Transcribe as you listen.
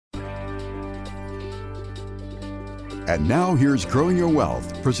And now here's Growing Your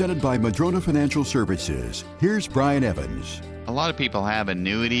Wealth, presented by Madrona Financial Services. Here's Brian Evans. A lot of people have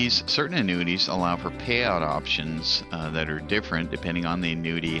annuities. Certain annuities allow for payout options that are different depending on the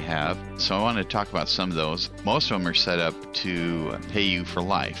annuity you have. So I want to talk about some of those. Most of them are set up to pay you for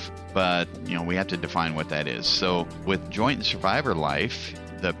life, but we have to define what that is. So with joint and survivor life,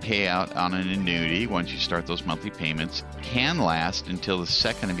 the payout on an annuity, once you start those monthly payments, can last until the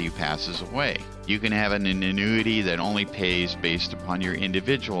second of you passes away. You can have an annuity that only pays based upon your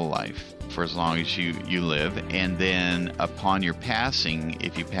individual life for as long as you live, and then upon your passing,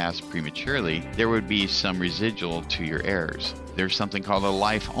 if you pass prematurely, there would be some residual to your heirs. There's something called a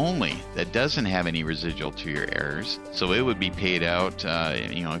life only that doesn't have any residual to your heirs, so it would be paid out.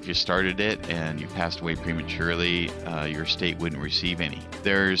 If you started it and you passed away prematurely, your estate wouldn't receive any.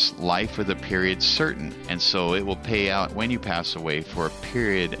 There's life with a period certain, and so it will pay out when you pass away for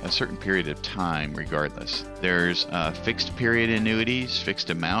a certain period of time, regardless. There's fixed period annuities, fixed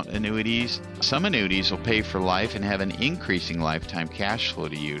amount annuities. Some annuities will pay for life and have an increasing lifetime cash flow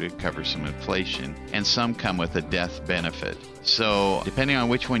to you to cover some inflation, and some come with a death benefit. So depending on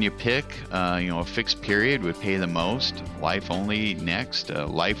which one you pick, a fixed period would pay the most, life only next,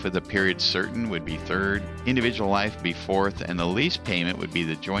 life with a period certain would be third, individual life would be fourth, and the least payment would be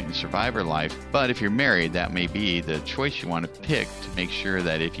the joint and survivor life. But if you're married, that may be the choice you want to pick to make sure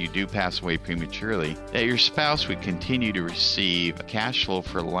that if you do pass away prematurely, that your spouse would continue to receive cash flow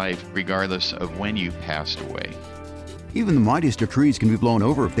for life regardless of when you passed away. Even the mightiest of trees can be blown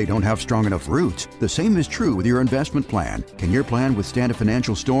over if they don't have strong enough roots. The same is true with your investment plan. Can your plan withstand a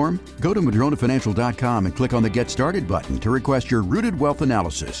financial storm? Go to MadronaFinancial.com and click on the Get Started button to request your Rooted Wealth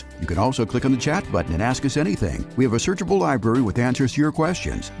Analysis. You can also click on the chat button and ask us anything. We have a searchable library with answers to your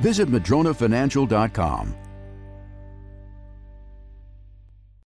questions. Visit MadronaFinancial.com.